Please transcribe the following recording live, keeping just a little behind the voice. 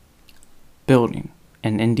building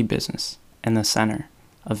an indie business in the center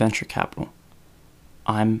of venture capital.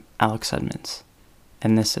 I'm Alex Edmonds,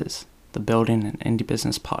 and this is the Building an Indie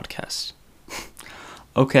Business podcast.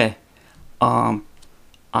 Okay, I'm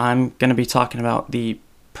going to be talking about the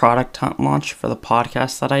product hunt launch for the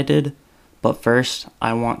podcast that I did, but first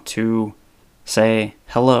I want to say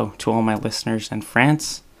hello to all my listeners in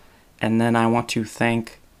France, and then I want to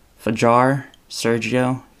thank Fajar,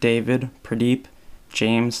 Sergio, David, Pradeep,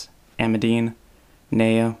 James, Amadine,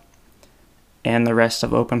 Naya, and the rest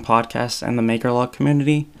of Open Podcasts and the MakerLog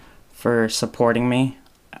community for supporting me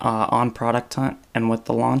on Product Hunt and with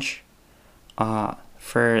the launch.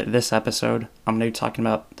 For this episode, I'm going to be talking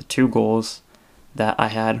about the two goals that I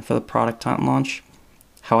had for the Product Hunt launch,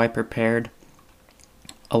 how I prepared,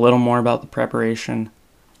 a little more about the preparation,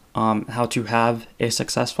 how to have a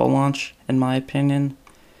successful launch, in my opinion,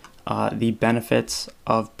 the benefits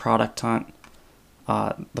of Product Hunt,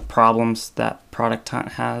 the problems that Product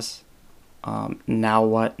Hunt has, now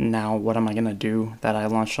what am I going to do that I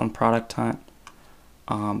launched on Product Hunt,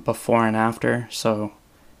 before and after. So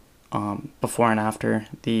before and after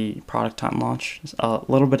the Product Hunt launch, a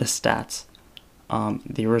little bit of stats,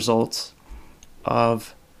 the results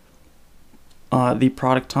of the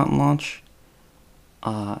Product Hunt launch.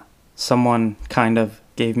 Someone kind of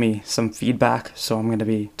gave me some feedback, so I'm going to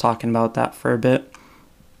be talking about that for a bit.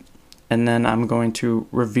 And then I'm going to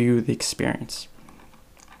review the experience.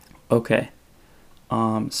 Okay,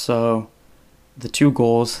 so the two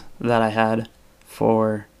goals that I had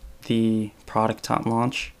for the Product Hunt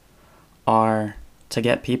launch are to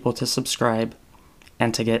get people to subscribe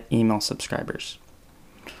and to get email subscribers.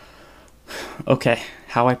 Okay,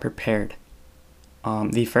 how I prepared.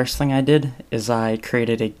 The first thing I did is I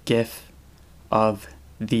created a GIF of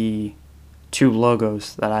the two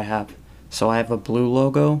logos that I have. So I have a blue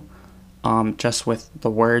logo, just with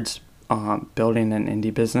the words, building an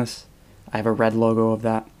indie business. I have a red logo of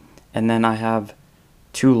that. And then I have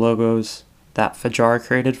two logos that Fajar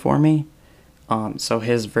created for me. So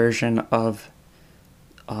his version of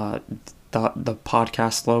the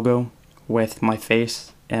podcast logo with my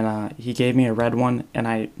face. And he gave me a red one, and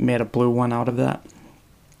I made a blue one out of that.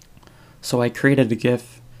 So I created a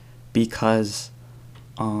GIF because,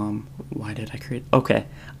 why did I create? Okay,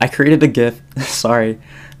 I created a GIF, sorry,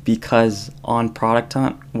 because on Product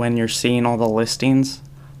Hunt, when you're seeing all the listings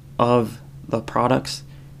of the products,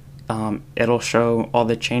 it'll show all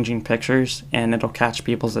the changing pictures, and it'll catch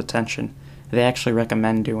people's attention. They actually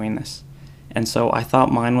recommend doing this. And so I thought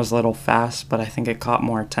mine was a little fast, but I think it caught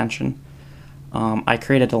more attention. I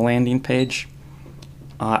created a landing page.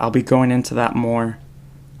 I'll be going into that more.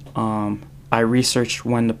 I researched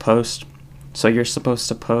when to post. So you're supposed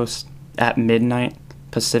to post at midnight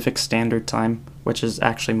Pacific Standard Time, which is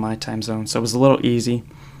actually my time zone. So it was a little easy.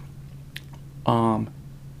 And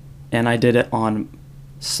I did it on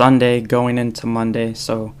Sunday going into Monday.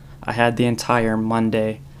 So I had the entire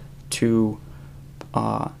Monday to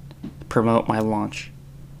promote my launch.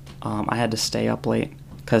 I had to stay up late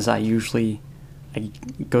because I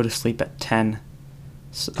go to sleep at 10,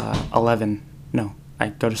 11, no, I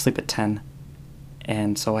go to sleep at 10,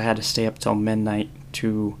 and so I had to stay up till midnight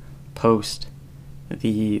to post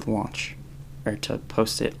the launch, or to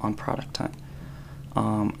post it on Product Hunt.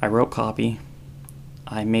 I wrote copy.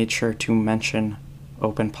 I made sure to mention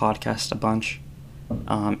Open Podcast a bunch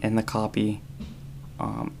in the copy,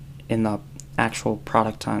 in the actual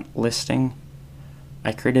Product Hunt listing.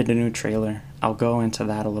 I created a new trailer. I'll go into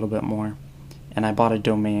that a little bit more. And I bought a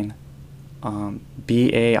domain,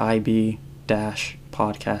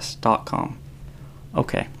 baib-podcast.com.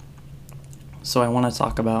 Okay, so I want to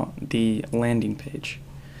talk about the landing page.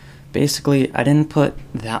 Basically, I didn't put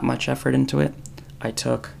that much effort into it. I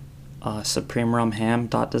took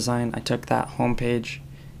supremerumham.design. I took that homepage,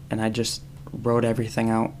 and I just wrote everything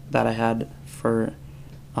out that I had for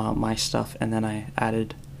my stuff, and then I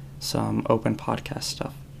added some Open Podcast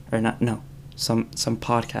stuff. Some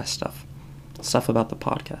podcast stuff about the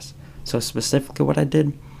podcast. So specifically what I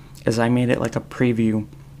did is I made it like a preview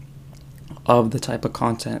of the type of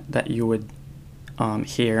content that you would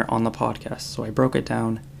hear on the podcast. So I broke it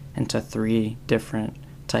down into 3 different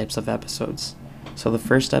types of episodes. So the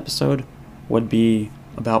first episode would be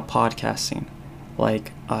about podcasting,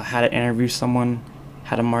 like how to interview someone,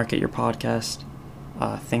 how to market your podcast,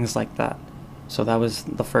 things like that. So that was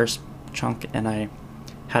the first chunk, and I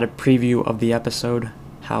had a preview of the episode,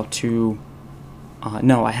 how to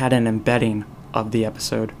I had an embedding of the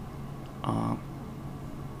episode of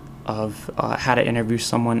how to interview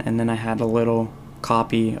someone, and then I had a little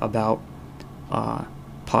copy about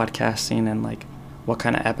podcasting and like what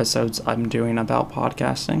kind of episodes I'm doing about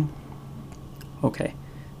podcasting. Okay,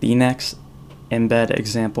 the next embed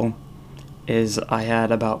example is I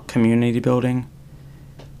had about community building.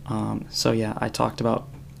 So yeah, I talked about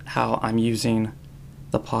how I'm using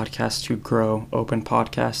the podcast to grow open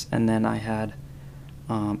podcasts, and then I had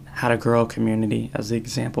how to grow a community as the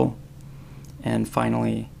example. And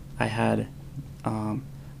finally, I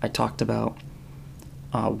talked about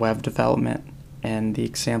web development, and the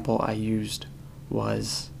example I used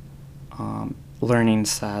was learning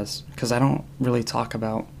SaaS, because I don't really talk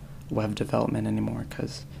about web development anymore,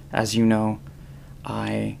 because as you know,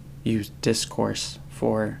 I use Discourse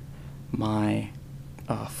for my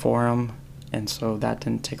forum, and so that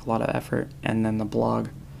didn't take a lot of effort. And then the blog,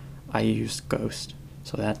 I used Ghost,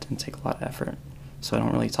 so that didn't take a lot of effort. So I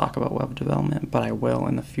don't really talk about web development, but I will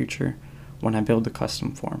in the future when I build the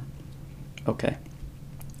custom form. Okay,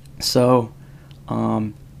 so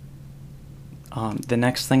the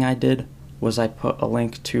next thing I did was I put a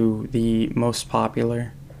link to the most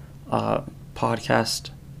popular podcast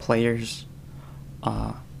players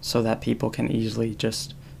so that people can easily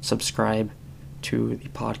just subscribe to the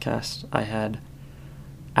podcast. I had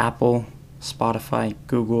Apple, Spotify,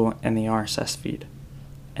 Google, and the RSS feed.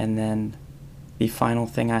 And then the final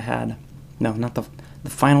thing I had, no, not the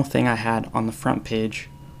final thing I had on the front page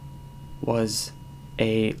was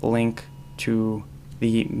a link to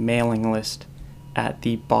the mailing list at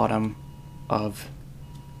the bottom of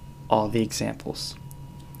all the examples.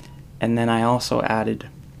 And then I also added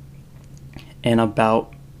an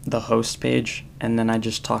about the host page, and then I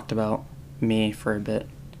just talked about me for a bit,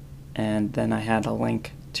 and then I had a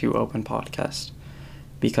link to Open Podcast,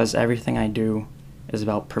 because everything I do is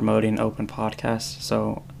about promoting Open Podcast,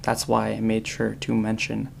 so that's why I made sure to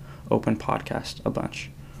mention Open Podcast a bunch.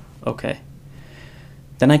 Okay.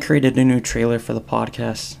 Then I created a new trailer for the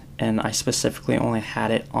podcast, and I specifically only had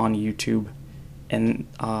it on YouTube, and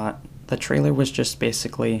the trailer was just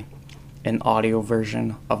basically an audio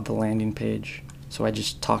version of the landing page. So I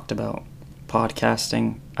just talked about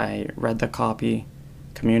podcasting, I read the copy,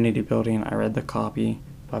 community building, I read the copy,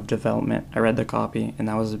 web development, I read the copy, and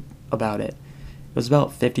that was about it. It was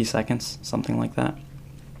about 50 seconds, something like that.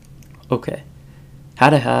 Okay, how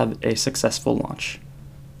to have a successful launch.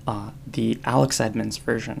 The Alex Edmonds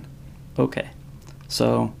version. Okay,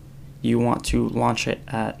 so you want to launch it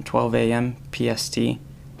at 12 a.m. PST,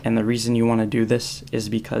 and the reason you want to do this is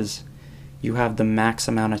because you have the max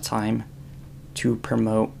amount of time to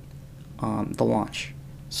promote the launch.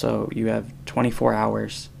 So you have 24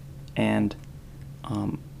 hours, and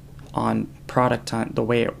on Product Hunt, the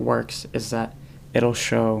way it works is that it'll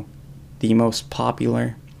show the most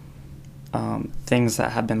popular things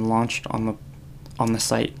that have been launched on the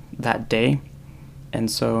site that day,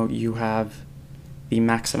 and so you have the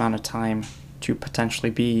max amount of time to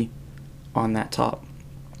potentially be on that top.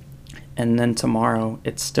 And then tomorrow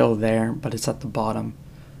it's still there, but it's at the bottom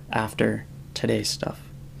after today's stuff.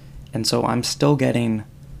 And so I'm still getting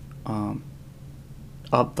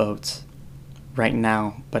upvotes right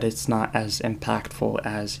now, but it's not as impactful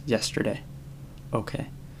as yesterday. Okay,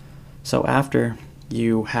 so after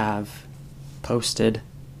you have posted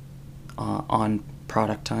on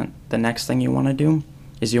Product Hunt, the next thing you want to do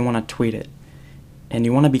is you want to tweet it. And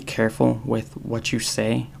you want to be careful with what you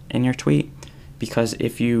say in your tweet, because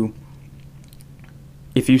if you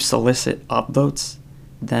solicit upvotes,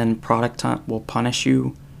 then Product Hunt will punish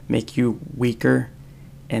you, make you weaker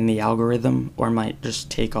in the algorithm, or might just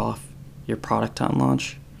take off your Product Hunt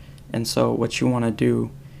launch. And so what you want to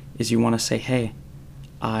do is you want to say, hey,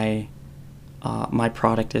 my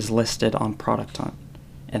product is listed on Product Hunt,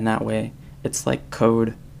 and that way it's like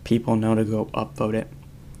code, people know to go upvote it.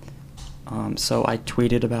 So I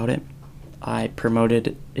tweeted about it, I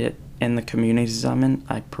promoted it in the communities I'm in,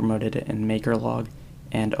 I promoted it in MakerLog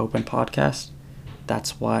and Open Podcast.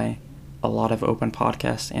 That's why a lot of Open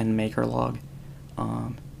Podcast and MakerLog,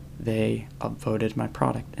 they upvoted my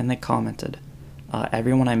product, and they commented.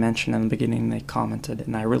 Everyone I mentioned in the beginning, they commented,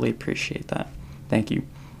 and I really appreciate that. Thank you.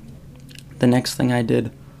 The next thing I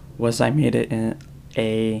did was I made it in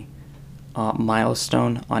a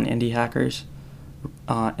milestone on Indie Hackers.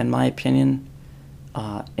 In my opinion,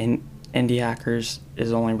 Indie Hackers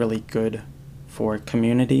is only really good for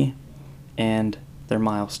community and their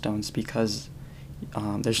milestones, because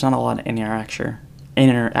there's not a lot of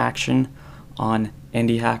interaction on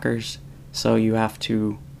Indie Hackers, so you have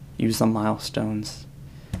to use the milestones.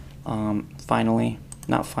 Finally,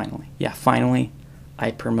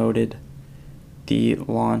 I promoted the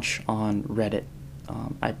launch on Reddit.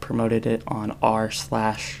 I promoted it on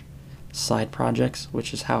r/side projects,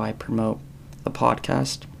 which is how I promote the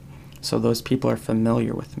podcast, so those people are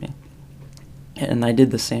familiar with me. And I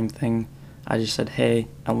did the same thing I just said, hey,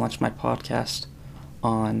 I launched my podcast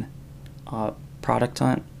on Product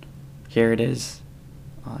Hunt. Here it is.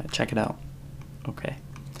 Check it out.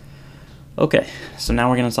 Okay, so now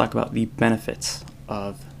we're going to talk about the benefits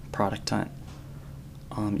of Product Hunt.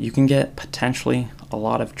 You can get potentially a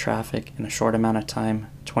lot of traffic in a short amount of time,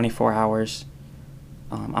 24 hours.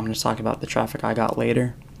 I'm going to talk about the traffic I got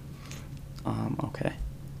later.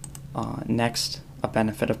 Next, a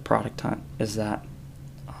benefit of Product Hunt is that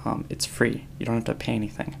it's free. You don't have to pay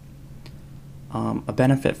anything. A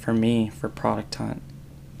benefit for me for Product Hunt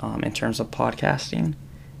in terms of podcasting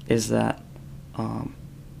is that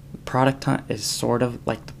Product Hunt is sort of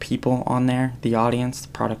like the people on there, the audience, the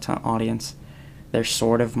Product Hunt audience. They're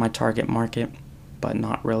sort of my target market, but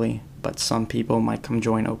not really. But some people might come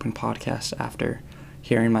join Open Podcast after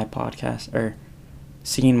hearing my podcast or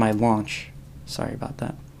seeing my launch. Sorry about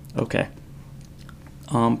that. Okay.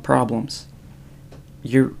 Problems.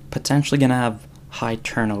 You're potentially going to have high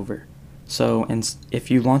turnover. So if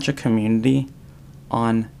you launch a community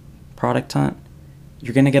on Product Hunt,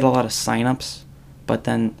 you're going to get a lot of signups, but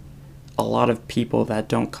then a lot of people that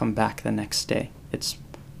don't come back the next day. It's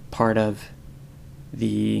part of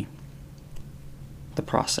the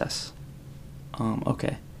process.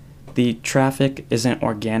 The traffic isn't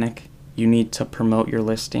organic. You need to promote your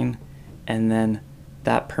listing, and then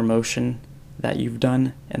that promotion that you've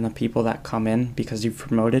done and the people that come in because you've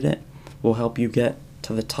promoted it will help you get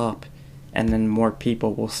to the top, and then more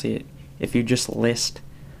people will see it. If you just list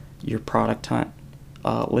your Product Hunt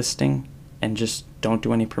listing and just don't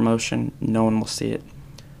do any promotion, no one will see it.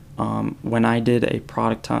 When I did a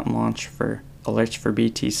Product Hunt launch for Alerts for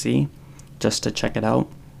BTC, just to check it out,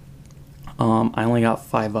 I only got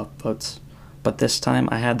 5 upvotes. But this time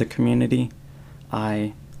I had the community.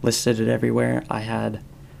 I listed it everywhere. I had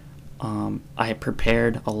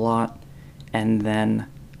prepared a lot, and then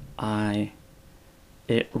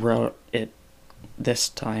this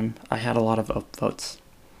time I had a lot of upvotes.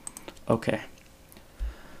 Okay.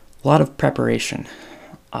 A lot of preparation.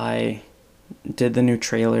 I did the new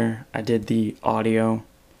trailer. I did the audio.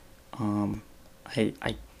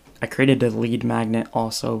 I created a lead magnet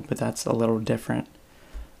also, but that's a little different.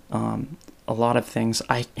 A lot of things.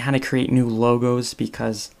 I had to create new logos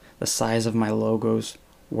because the size of my logos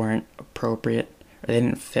weren't appropriate, or they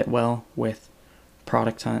didn't fit well with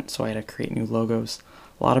Product Hunt, so I had to create new logos.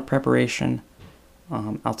 A lot of preparation.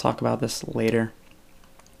 I'll talk about this later.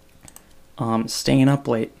 Staying up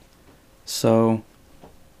late. So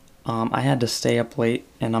I had to stay up late,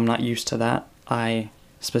 and I'm not used to that. I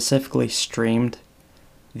specifically streamed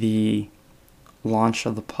the launch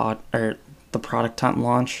of the Product Hunt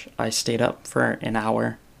launch. I stayed up for an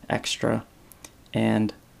hour extra,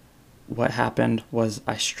 and what happened was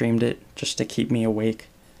I streamed it just to keep me awake.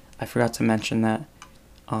 I forgot to mention that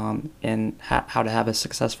in how to have a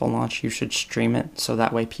successful launch, you should stream it so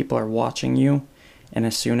that way people are watching you, and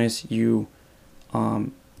as soon as you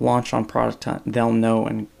launch on Product Hunt, they'll know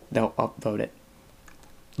and they'll upvote it.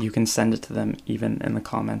 You can send it to them even in the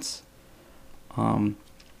comments.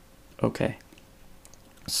 Okay,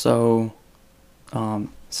 so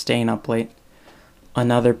staying up late.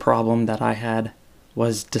 Another problem that I had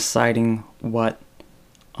was deciding what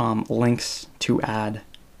links to add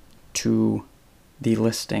to the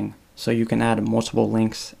listing. So you can add multiple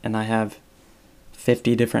links, and I have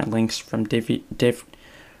 50 different links from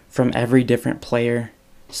from every different player.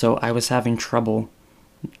 So I was having trouble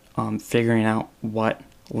figuring out what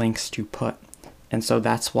links to put. And so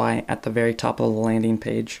that's why at the very top of the landing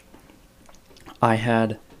page, I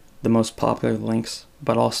had the most popular links,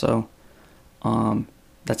 but also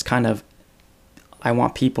that's kind of, I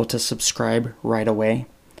want people to subscribe right away.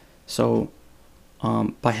 So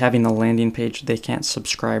by having the landing page, they can't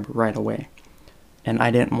subscribe right away. And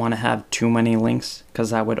I didn't want to have too many links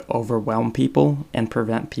because that would overwhelm people and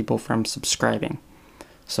prevent people from subscribing.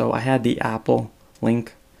 So I had the Apple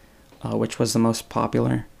link, which was the most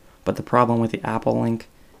popular. But the problem with the Apple link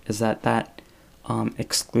is that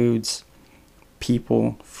excludes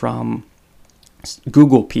people from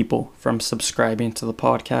Google people from subscribing to the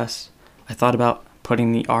podcast. I thought about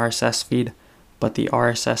putting the RSS feed, but the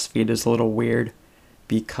RSS feed is a little weird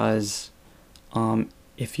because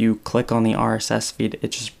if you click on the RSS feed,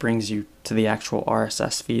 it just brings you to the actual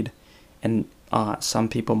RSS feed, and some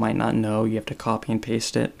people might not know you have to copy and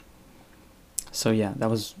paste it. So yeah, that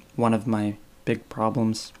was one of my big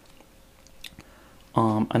problems.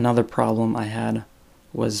 Another problem I had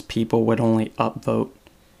was people would only upvote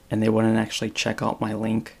and they wouldn't actually check out my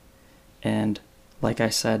link. And like I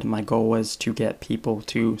said, my goal was to get people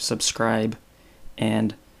to subscribe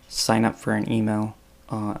and sign up for an email,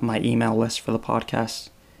 my email list for the podcast.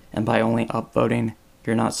 and by only upvoting,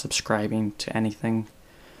 you're not subscribing to anything.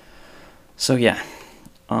 So yeah,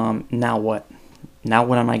 now what? Now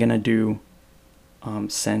what am I gonna do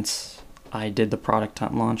since I did the product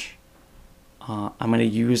hunt launch? I'm gonna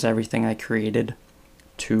use everything I created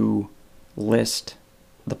to list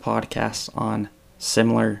the podcast on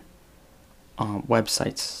similar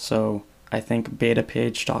websites. So I think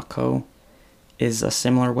betapage.co is a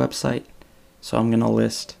similar website. So I'm gonna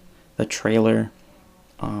list the trailer,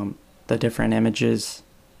 the different images,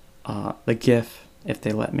 the GIF if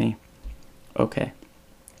they let me. Okay.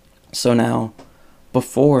 So now,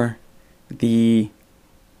 before the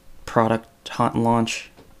product hunt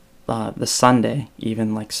launch, the Sunday,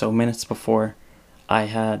 even like so minutes before, I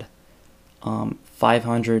had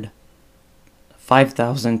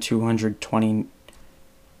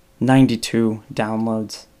 5,292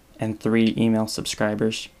 downloads and 3 email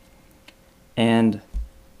subscribers. And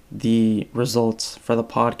the results for the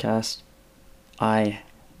podcast, I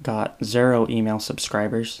got 0 email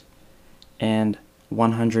subscribers and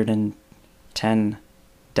 110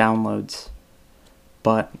 downloads.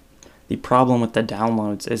 But the problem with the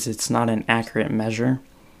downloads is it's not an accurate measure,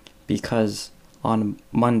 because on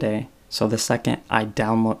Monday, so the second I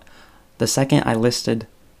listed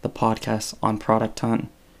the podcast on Product Hunt,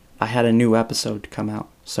 I had a new episode come out.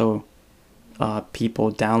 So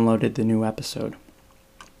people downloaded the new episode.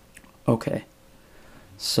 Okay.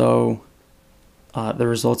 So the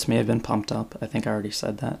results may have been pumped up. I think I already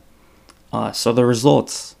said that. So the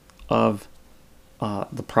results of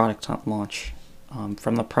the Product Hunt launch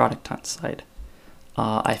from the Product Hunt side.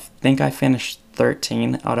 I think I finished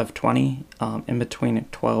 13 out of 20, in between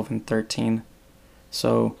 12 and 13.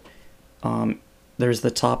 So there's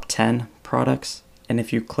the top 10 products, and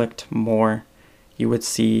if you clicked more, you would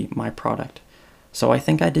see my product. So I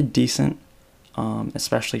think I did decent,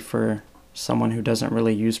 especially for someone who doesn't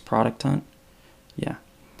really use Product Hunt. Yeah.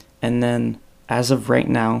 And then as of right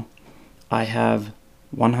now, I have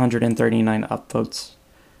 139 upvotes.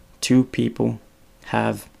 2 people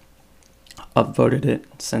have upvoted it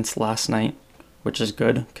since last night, which is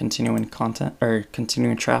good. Continuing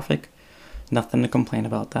traffic. Nothing to complain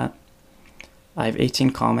about that. I have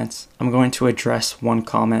 18 comments. I'm going to address one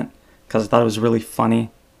comment because I thought it was really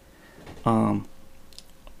funny.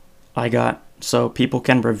 So people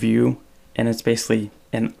can review, and it's basically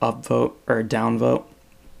an upvote or a downvote.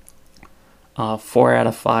 4 out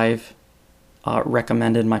of 5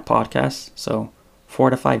 recommended my podcast. So 4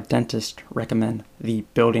 out of 5 dentists recommend the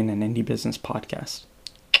Building an Indie Business podcast.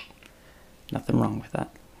 Nothing wrong with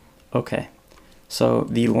that. Okay. So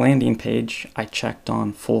the landing page, I checked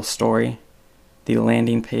on Full Story. The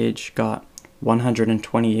landing page got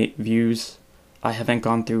 128 views. I haven't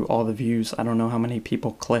gone through all the views. I don't know how many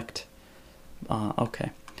people clicked.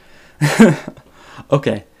 Okay.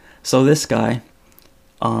 Okay. So this guy,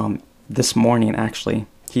 this morning actually,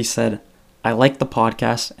 he said, I like the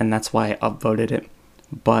podcast and that's why I upvoted it.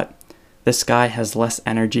 But this guy has less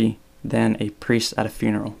energy than a priest at a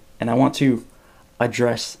funeral. And I want to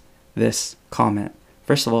address this comment.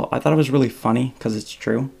 First of all, I thought it was really funny because it's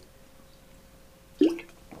true.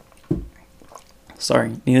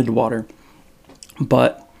 Sorry, needed water.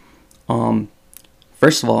 But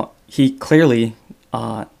first of all, he clearly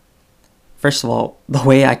the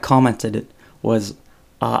way I commented it was,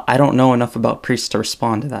 I don't know enough about priests to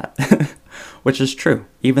respond to that. Which is true,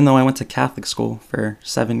 even though I went to Catholic school for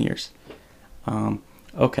 7 years.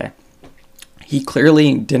 Okay. He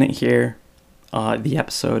clearly didn't hear the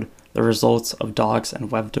episode, The Results of Dogs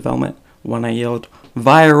and Web Development, when I yelled,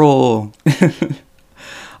 viral!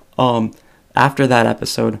 After that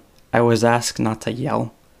episode, I was asked not to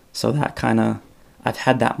yell, so that I've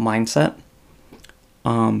had that mindset.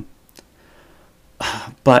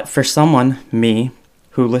 But for someone, me,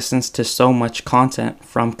 who listens to so much content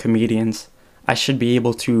from comedians, I should be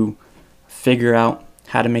able to figure out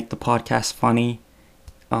how to make the podcast funny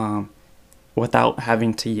without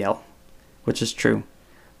having to yell, which is true.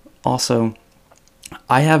 Also,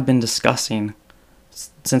 I have been discussing,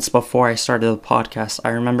 since before I started the podcast, I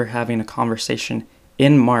remember having a conversation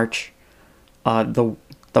in March, the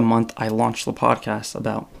month I launched the podcast,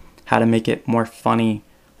 about how to make it more funny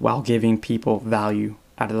while giving people value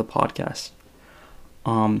out of the podcast.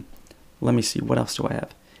 Let me see, what else do I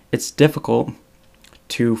have? It's difficult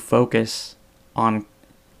to focus on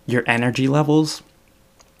your energy levels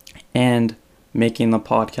and making the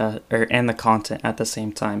podcast and the content at the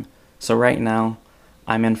same time. So right now,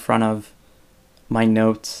 I'm in front of my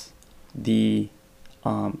notes, the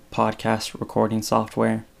podcast recording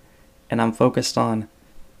software, and I'm focused on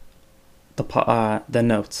the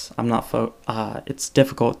notes. I'm not it's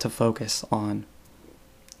difficult to focus on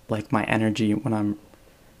like my energy when I'm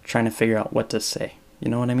trying to figure out what to say.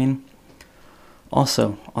 You know what I mean?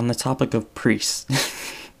 Also, on the topic of priests,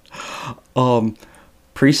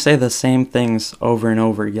 priests say the same things over and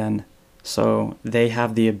over again. So they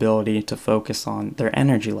have the ability to focus on their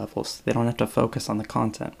energy levels. They don't have to focus on the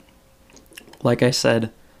content. Like I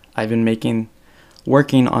said, I've been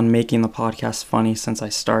working on making the podcast funny since I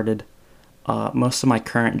started. Most of my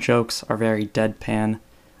current jokes are very deadpan.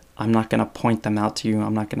 I'm not going to point them out to you.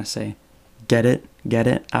 I'm not going to say, get it,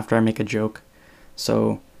 after I make a joke.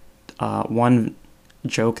 So one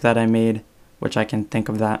joke that I made, which I can think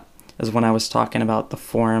of that, is when I was talking about the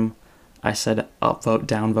forum. I said upvote,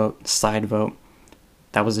 downvote, side vote.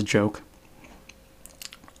 That was a joke.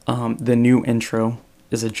 The new intro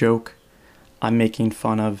is a joke. I'm making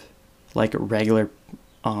fun of like regular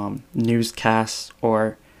newscasts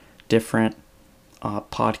or different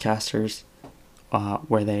podcasters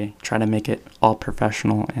where they try to make it all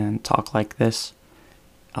professional and talk like this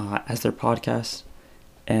as their podcast.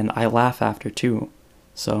 And I laugh after too.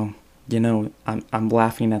 So, I'm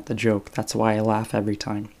laughing at the joke. That's why I laugh every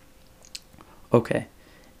time. Okay.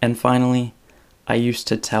 And finally, I used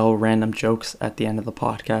to tell random jokes at the end of the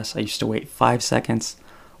podcast. I used to wait 5 seconds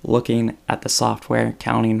looking at the software,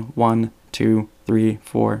 counting 1, 2, 3,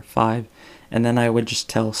 4, 5, and then I would just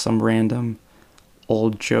tell some random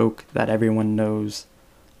old joke that everyone knows,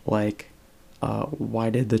 like, why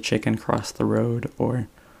did the chicken cross the road, or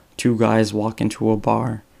two guys walk into a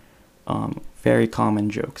bar. Very common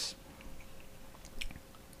jokes.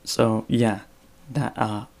 So yeah, that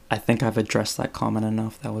I think I've addressed that comment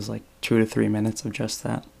enough. That was like 2 to 3 minutes of just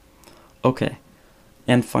that. Okay,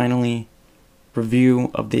 and finally,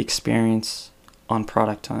 review of the experience on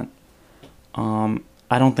Product Hunt.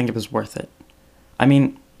 I don't think it was worth it. I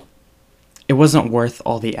mean, it wasn't worth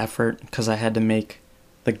all the effort because I had to make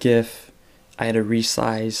the GIF. I had to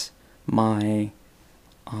resize my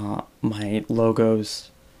my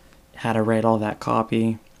logos. Had to write all that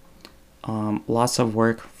copy. Lots of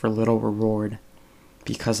work for little reward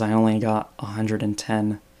because I only got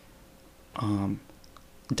 110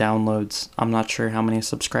 downloads. I'm not sure how many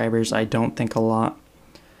subscribers. I don't think a lot,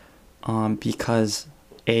 because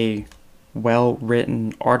a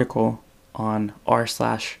well-written article on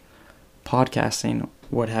r/podcasting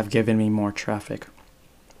would have given me more traffic.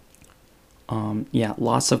 Yeah,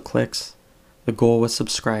 lots of clicks. The goal was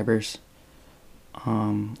subscribers.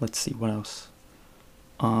 Let's see, what else?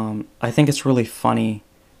 I think it's really funny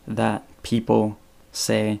that people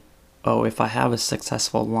say, oh, if I have a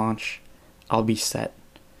successful launch, I'll be set.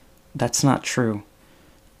 That's not true.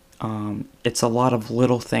 It's a lot of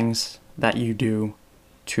little things that you do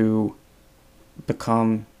to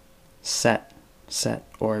become set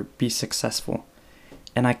or be successful.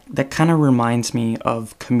 And that kind of reminds me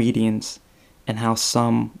of comedians and how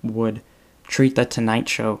some would treat the Tonight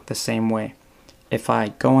Show the same way. If I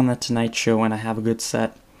go on the Tonight Show and I have a good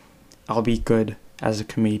set, I'll be good as a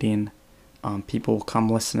comedian. People will come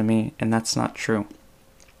listen to me, and that's not true.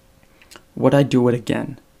 Would I do it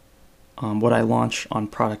again? Would I launch on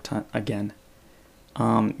Product Hunt again?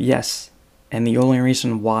 Yes, and the only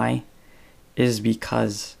reason why is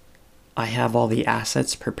because I have all the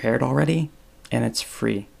assets prepared already, and it's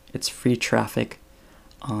free. It's free traffic.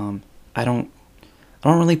 I don't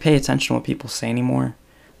really pay attention to what people say anymore.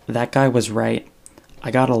 That guy was right. I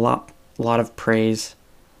got a lot of praise.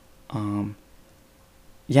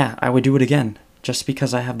 Yeah, I would do it again just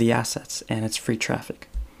because I have the assets and it's free traffic.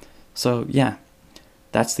 So yeah,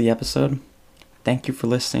 that's the episode. Thank you for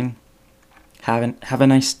listening. Have a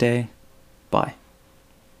nice day. Bye.